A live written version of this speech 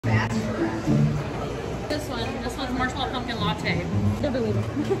marshmallow pumpkin latte. Don't believe it.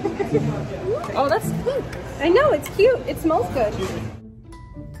 Oh, that's pink. I know, it's cute. It smells good.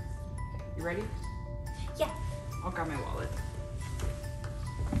 You ready? Yeah. I'll grab my wallet.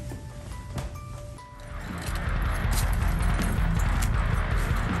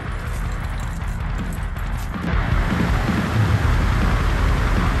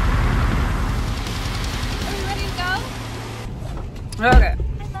 Okay. Hi,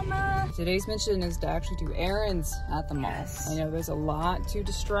 Mama. Today's mission is to actually do errands at the mall. Yes. I know there's a lot to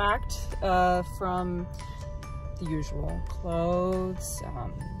distract from the usual clothes,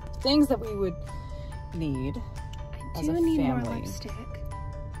 things that we would need as a family. More lipstick.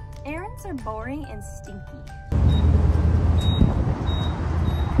 Errands are boring and stinky.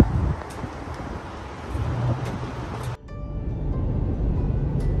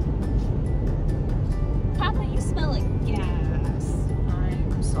 Papa, you smell like gas.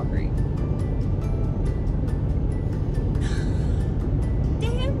 I'm sorry. They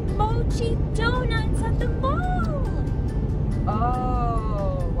have mochi donuts at the mall.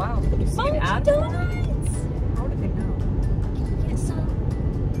 Oh, wow. You see an ad? Donuts. How did they know? Can you get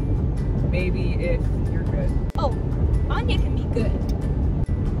some? Maybe if you're good. Oh, Anya can be good.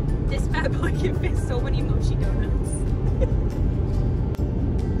 This bad boy can fit so many mochi donuts.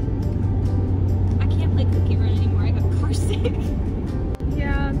 I can't play Cookie Run anymore. I got car sick.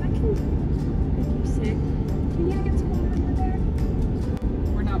 Yeah, that can make you sick. Can you get some water over there?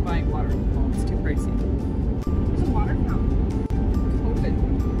 We're not buying water at the mall. It's too pricey. There's a water fountain. Open.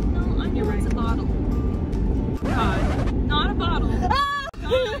 No, Anya wants a bottle. God. Not a bottle.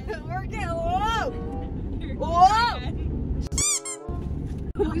 We're getting whoa! You're Whoa!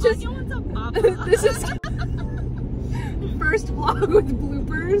 Anya wants a bottle. This is first vlog with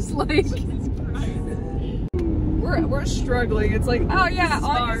bloopers. Like, Jesus Christ. We're struggling. It's like, oh yeah,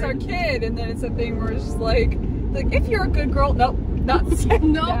 Anya's our kid, and then it's a thing where it's just like if you're a good girl, nope, not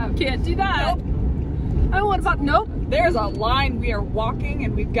nope, that. can't do that. Nope. I don't want about nope. There's a line we are walking,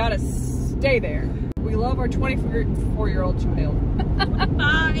 and we've got to stay there. We love our 24-year-old child.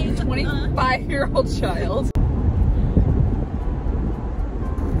 25-year-old child.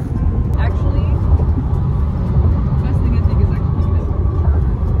 Actually, the best thing I think is actually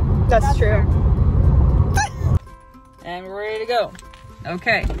making it. That's true. And we're ready to go.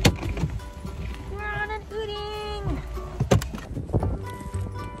 Okay. We're on an outing.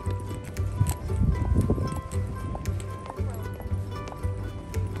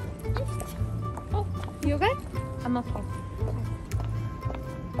 Oh, you okay? I'm okay.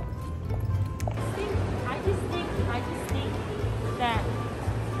 I just think that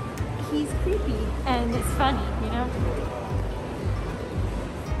he's creepy and it's funny, you know?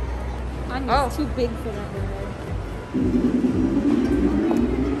 Anya's too big for that window.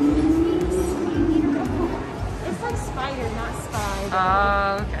 It's like spider, not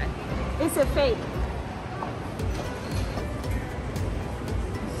spider. Okay. It's a fake.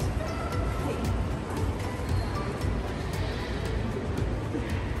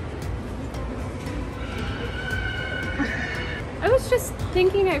 I was just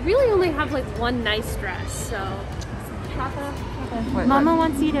thinking I really only have like one nice dress, so. Papa, What? Mama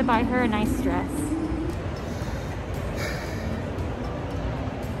wants you to buy her a nice dress.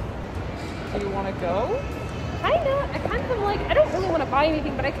 Do you want to go? I kind of like, I don't really want to buy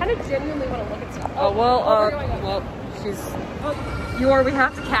anything, but I kind of genuinely want to look at stuff. Oh, well, where do I go? well, she's. Oh, We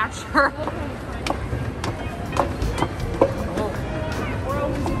have to catch her. okay, fine. Oh. We're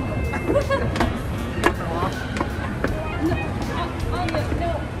always in Anya,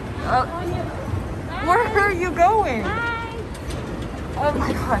 no. Anya. Where are you going? Hi! Oh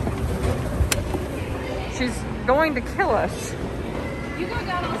my god. She's going to kill us. You go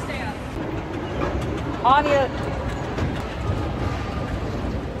down, I'll stay up. Anya,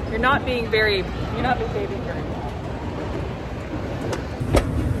 you're not behaving very well.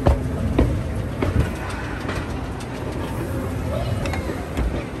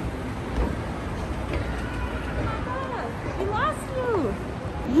 We lost you!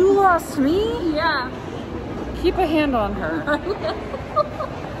 You lost me? Yeah. Keep a hand on her.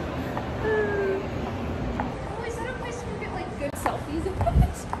 Oh, is that a place to get like good selfies and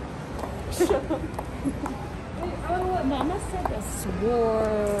Wait, oh, Mama said this.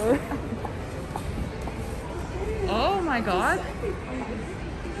 Swore. Oh my god. It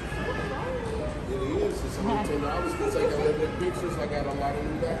is. It's $10 because I got a little bit pictures. I got a lot of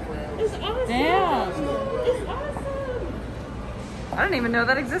new backgrounds. It's awesome! Damn. It's awesome! I didn't even know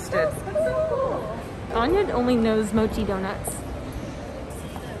that existed. That's so cool. Anya only knows mochi donuts.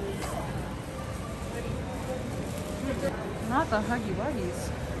 Not the Huggy Wuggies.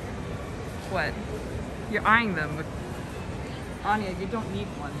 What? You're eyeing them. But Anya, you don't need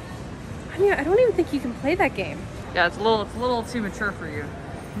one. Anya, I don't even think you can play that game. Yeah, it's a little too mature for you.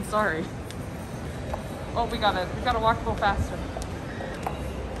 I'm sorry. Oh, we gotta walk a little faster.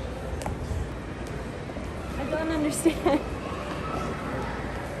 I don't understand.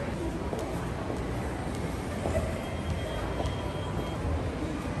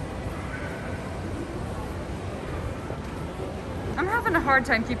 I'm having a hard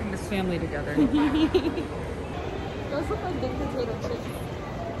time keeping this family together. Those look like big potato chips.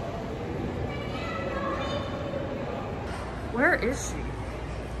 Where is she?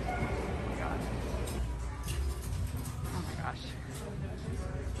 Oh my gosh.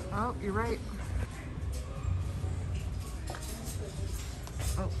 Oh, you're right.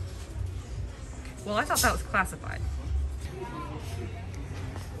 Oh. Well, I thought that was classified.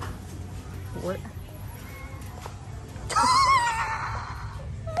 What?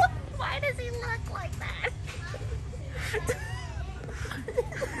 Why does he look like that?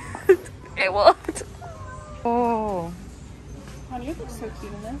 Okay, well. Oh. Anya looks so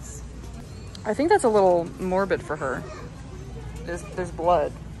cute in this. I think that's a little morbid for her. There's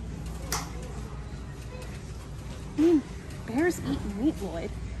blood. Bears eat meat,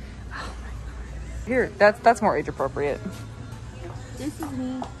 Lloyd. Here, that's more age appropriate. This is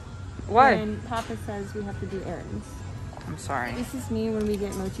me. Why? When Papa says we have to do errands. I'm sorry. This is me when we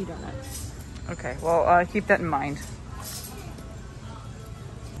get mochi donuts. Okay, well, keep that in mind.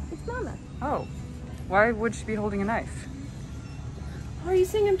 It's Mama. Oh, why would she be holding a knife? Oh, are you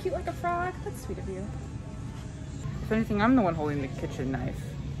saying I'm cute like a frog? That's sweet of you. If anything, I'm the one holding the kitchen knife.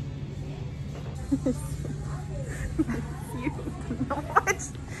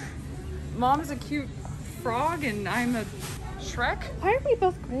 What? Mom's a cute frog and I'm a Shrek? Why are we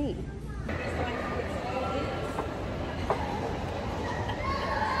both green?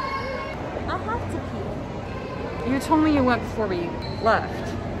 I have to pee. You told me you went before we left.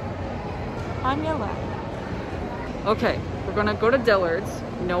 Anya left. Okay, we're gonna go to Dillard's,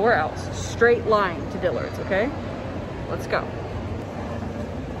 nowhere else. Straight line to Dillard's, okay? Let's go.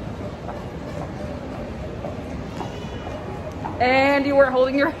 And you weren't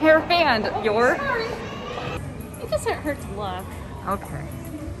holding your hair hand. You're? Sorry. It doesn't hurt to look. Okay.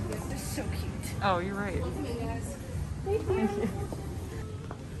 They're so cute. Oh, you're right. Thank you.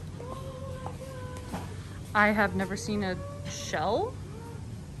 I have never seen a shell.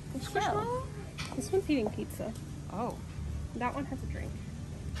 Shell. This one's eating pizza. Oh, That one has a drink.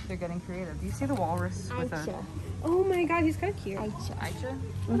 they're getting creative. Do you see the walrus with a Oh my god, he's kind of cute. Aisha?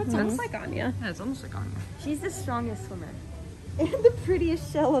 That's almost like Anya. Yeah, it's almost like Anya. She's the strongest swimmer. And the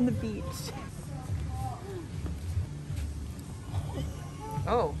prettiest shell on the beach.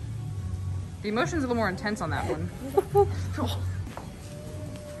 Oh, the emotion's a little more intense on that one.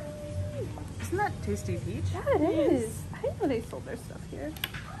 Isn't that Tasty Peach? Yeah, it is. I didn't know they sold their stuff here.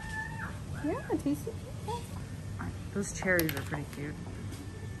 Yeah, tasty. Those cherries are pretty cute.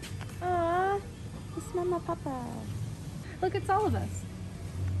 Aww, it's Mama Papa. Look, it's all of us.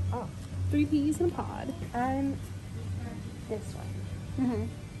 Oh. 3 peas in a pod. I'm this one. Mm-hmm.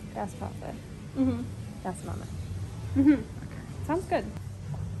 That's Papa. Mm-hmm. That's Mama. Mm-hmm. Okay. Sounds good.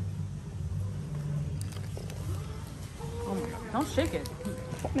 Oh my god. Don't shake it.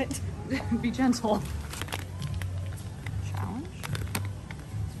 It. Be gentle. Challenge?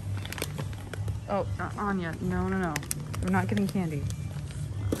 Oh, Anya, no. We're not getting candy.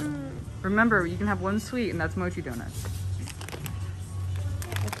 Remember, you can have one sweet and that's mochi donuts.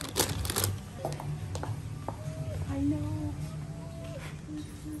 I know.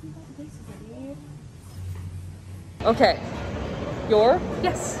 Okay.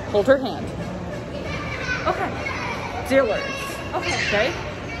 Yes. Hold her hand. Okay. Dillard's. Okay. Okay?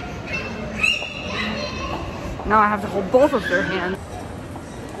 Now I have to hold both of their hands.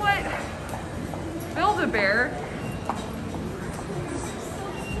 What? Build-A-Bear?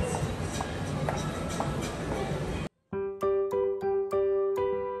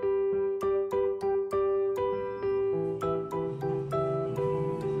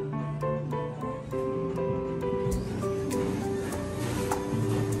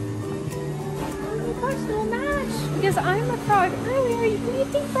 We'll match because I'm a frog. Hi, Larry. What do you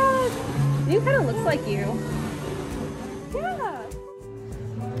think, frog? You kind of looks like you. Yeah.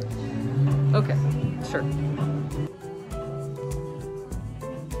 Okay, sure.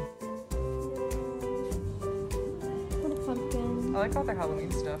 Little pumpkin. I like all the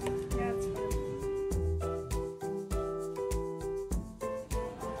Halloween stuff. Yeah, it's fun.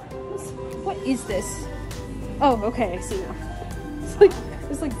 What is this? Oh, okay. I see now.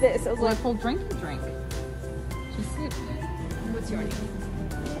 It's like this. I was like, Full drink to drink. She's good. what's your name?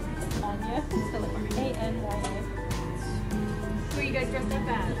 Anya. Spell it for me. you guys dressed up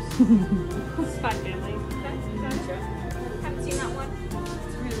as? Spy Family. Gotcha. Haven't seen that one.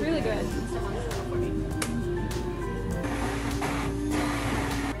 It's really good. Someone is for me.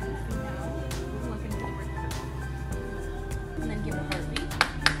 And then give it a heartbeat.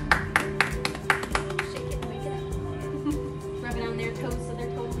 Shake it and wake it up. Rub it on their toes so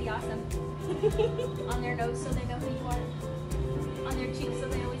they're totally awesome. On their nose so they know who you are. On their cheeks so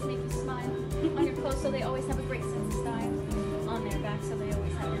they always make you smile. On your clothes so they always have a great sense of style. On their back so they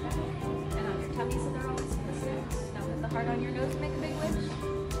always have your back. And on your tummy so they're always listening. Now with the heart on your nose, make a big wish.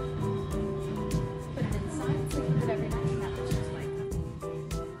 Put it inside, sleep with it every night, and that wish is like.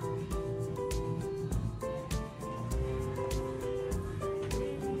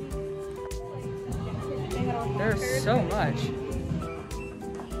 There's so much.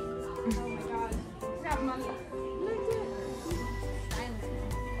 Oh my god. Grab money.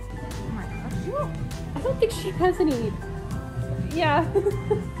 Oh my gosh. I don't think she has any. Yeah.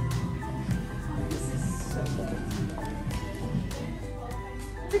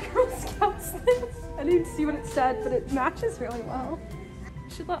 The Girl Scouts thing. I didn't see what it said, but it matches really well.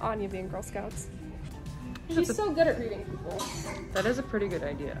 We should let Anya be in Girl Scouts. She's so good at reading people. That is a pretty good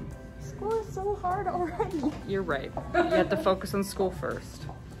idea. School is so hard already. You're right. You have to focus on school first.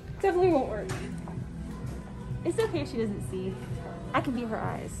 Definitely won't work. It's okay if she doesn't see. I can be her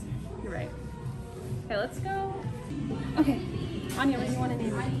eyes. You're right. Okay, let's go. Okay, Anya, what do you want to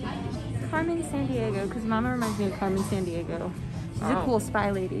name her? Carmen Sandiego, because Mama reminds me of Carmen Sandiego. She's a Oh. cool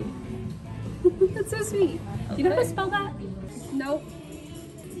spy lady. That's so sweet. Do you know how to spell that? Nope.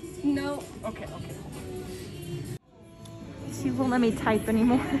 No. Okay. She won't let me type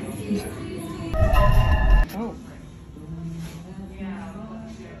anymore. Oh.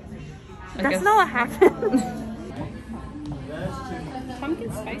 That's not what happened.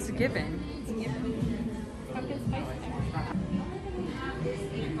 Pumpkin spice. It's a given. Pumpkin spice.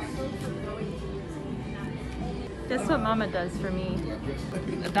 That's what Mama does for me.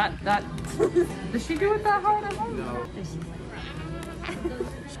 That does she do it that hard at home? No.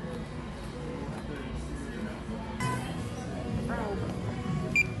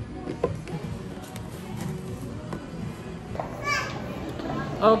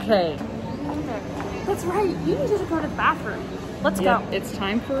 Okay. That's right. You need to go to the bathroom. Let's Yep, go. it's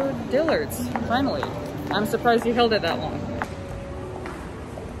time for Dillard's, finally. I'm surprised you held it that long.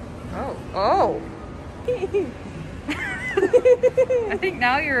 Oh. I think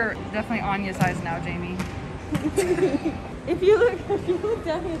now you're definitely Anya's size now, Jamie. If you look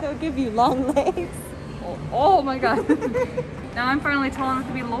down here, they'll give you long legs. Oh my god. Now I'm finally tall enough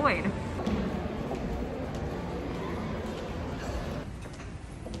to be Lloyd.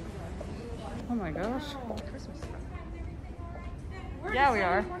 Oh my gosh. Christmas. Yeah, we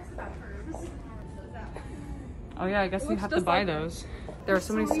are. Oh yeah, I guess we have to buy those. There are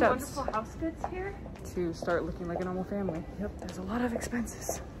so many steps Wonderful house goods here. to start looking like a normal family. Yep, there's a lot of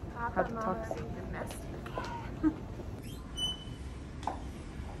expenses. Have to talk.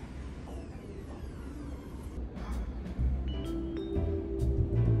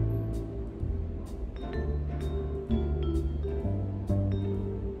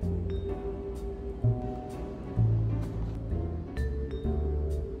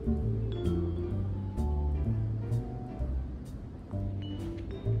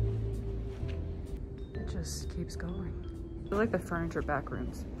 It just keeps going. I like the furniture back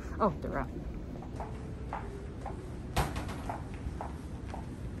rooms. Oh, they're out.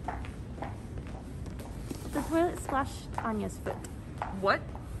 The toilet splashed Anya's foot. What?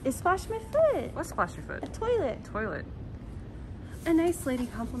 It splashed my foot. What splashed your foot? A toilet. Toilet. A nice lady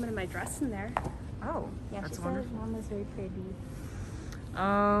complimented my dress in there. Oh, Yeah, that's she wonderful. said Mama's very pretty.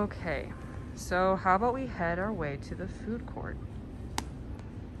 Okay, so how about we head our way to the food court?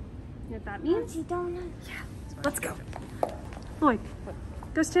 You know what that means? Auntie Donut. Let's go. Lloyd,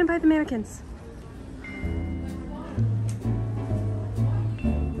 go stand by the mannequins.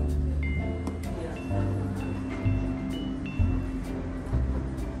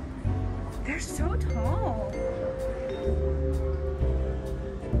 They're so tall.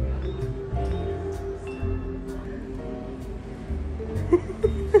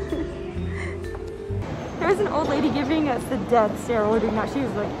 There was an old lady giving us the death stare ordering out. She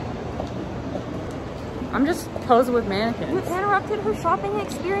was like, I'm just posing with you mannequins. interrupted her shopping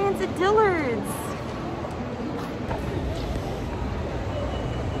experience at Dillard's.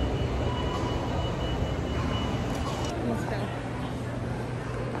 Let's go.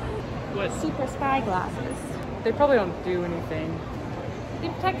 What? Super spy glasses. They probably don't do anything. They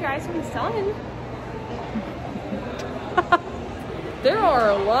protect your eyes from the sun. There are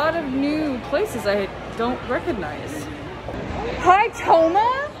a lot of new places I don't recognize. Hi, Toma.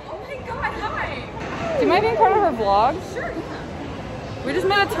 Oh my god, hi. Do you mind being part of her vlog? Sure, yeah. We just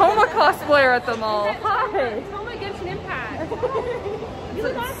met a Toma cosplayer at the mall. Hi. Toma Genshin Impact. You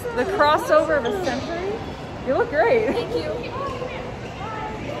look awesome. The crossover of a century. You look great. Thank you.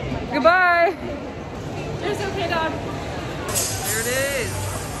 Goodbye. There's okay, dog. There it is.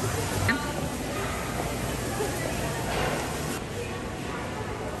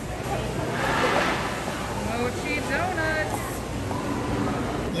 Mochi donuts.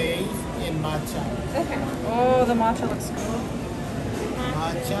 Lays and matcha. Okay. Oh, the matcha looks cool.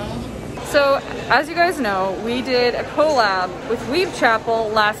 Matcha. So, as you guys know, we did a collab with Weave Chapel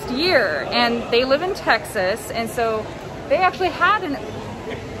last year, and they live in Texas, and so they actually had an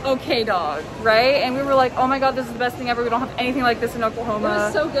okay dog, right? And we were like, oh my god, this is the best thing ever. We don't have anything like this in Oklahoma. It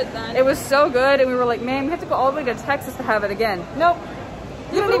was so good then. It was so good, and we were like, man, we have to go all the way to Texas to have it again. Nope.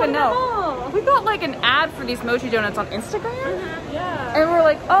 You don't even know. We got like an ad for these mochi donuts on Instagram, Yeah. and we're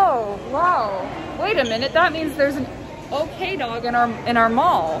like, oh wow, wait a minute, that means there's an okay dog in our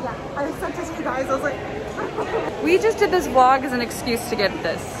mall. Yeah. I sent this to you guys. I was like, We just did this vlog as an excuse to get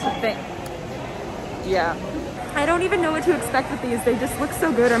this thing. Yeah. I don't even know what to expect with these. They just look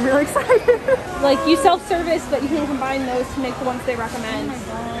so good. I'm really excited. Like, you self-service, but you can combine those to make the ones they recommend.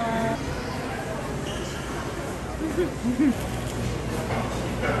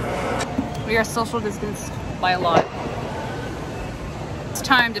 We are social distanced by a lot. It's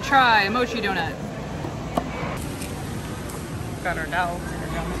time to try a mochi donut. Got our dogs and our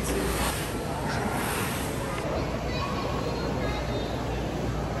donuts.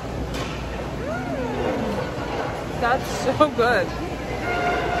 That's so good.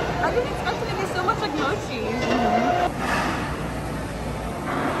 I didn't expect it to be so much like mochi.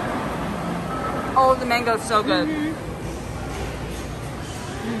 Oh, the mango's so good.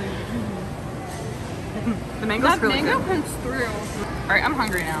 The mango's That really mango good. comes through. All right, I'm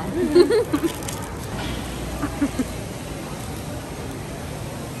hungry now.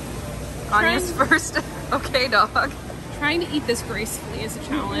 Anya's first okay dog. Trying to eat this gracefully is a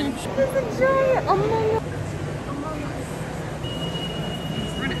challenge. It's a giant Among Us.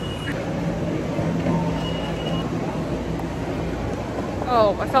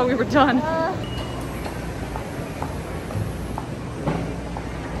 Oh, I thought we were done.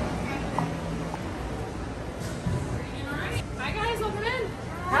 Hi guys, welcome in.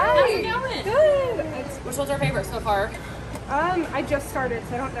 Hi. How's it going? Good. Which one's our favorite so far? I just started,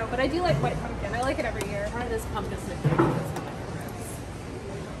 so I don't know, but I do like white pumpkin. I like it every year. One of those pumpkin stick.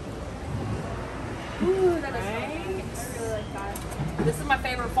 Ooh, that is Right? I really like that. This is my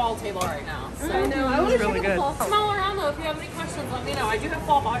favorite fall table right now. So I know. I want to really check good. out the fall. smell around though. If you have any questions, let me know. I do have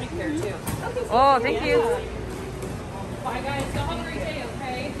fall body care too. Oh, thank you. Bye guys. Go have a great day.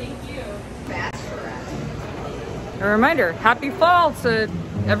 Okay. Thank you. A reminder, happy fall to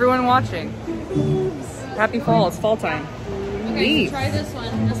everyone watching. Happy fall, it's fall time. Okay. Neat. So try this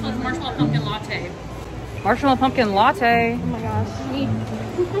one. This one's marshmallow pumpkin latte. Marshmallow pumpkin latte. Oh my gosh.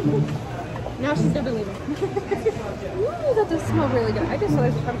 Now she's gonna be leaving. Ooh, that does smell really good. I just saw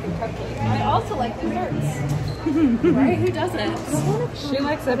there's a pumpkin cupcake. I also like desserts. Right? Who doesn't? She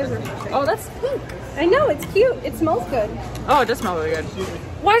likes everything. Oh, that's pink. I know, it's cute. It smells good. Oh, it does smell really good.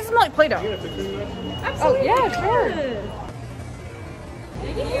 Why does it smell like Play-Doh? Absolutely. Oh, yeah, sure.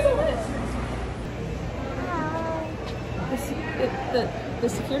 Thank you. The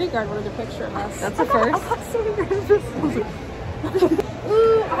security guard wanted a picture of us. That's a first. I got so nervous.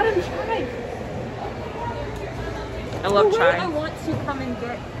 Ooh, autumn chai. I love I chai. want to come and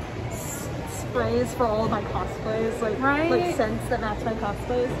get sprays for all of my cosplays, like scents that match my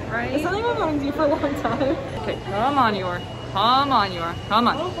cosplays. Right. It's something I've wanted to do for a long time. Okay, come on, Yor. Come on, Yor. Come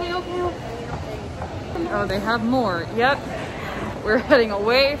on. Okay. Oh, they have more. Yep. We're heading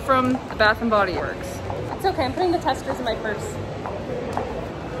away from the Bath and Body Works. It's okay. I'm putting the testers in my purse.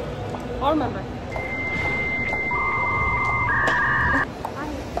 I'll remember.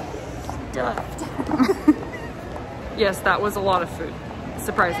 Stuffed. Yes, that was a lot of food,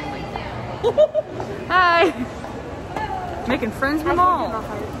 surprisingly. Hi. Making friends from all.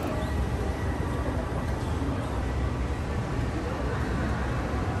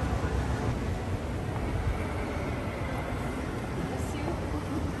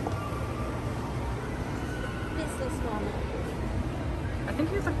 I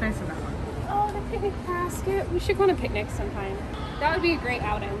think you look nice in that one. Oh, the picnic basket. We should go on a picnic sometime. That would be a great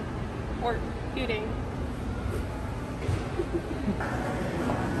outing. Or eating.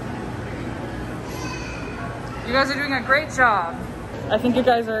 You guys are doing a great job. I think you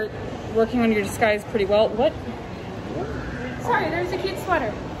guys are working on your disguise pretty well. What? Sorry, there's a cute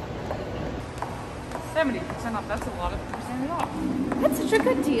sweater. 70% off. That's a lot of percentage off. That's such a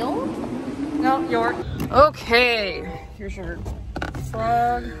good deal. No, York. Okay, here's your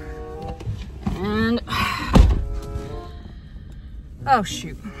frog. And oh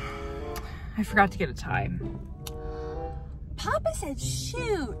shoot, I forgot to get a tie. Papa said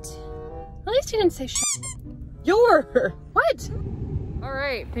shoot. At least he didn't say shit. York. What? All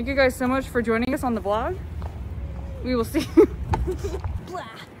right, thank you guys so much for joining us on the vlog. We will see you. Blah.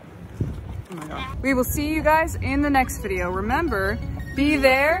 Oh my God. We will see you guys in the next video. Remember, be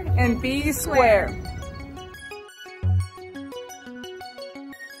there and be square.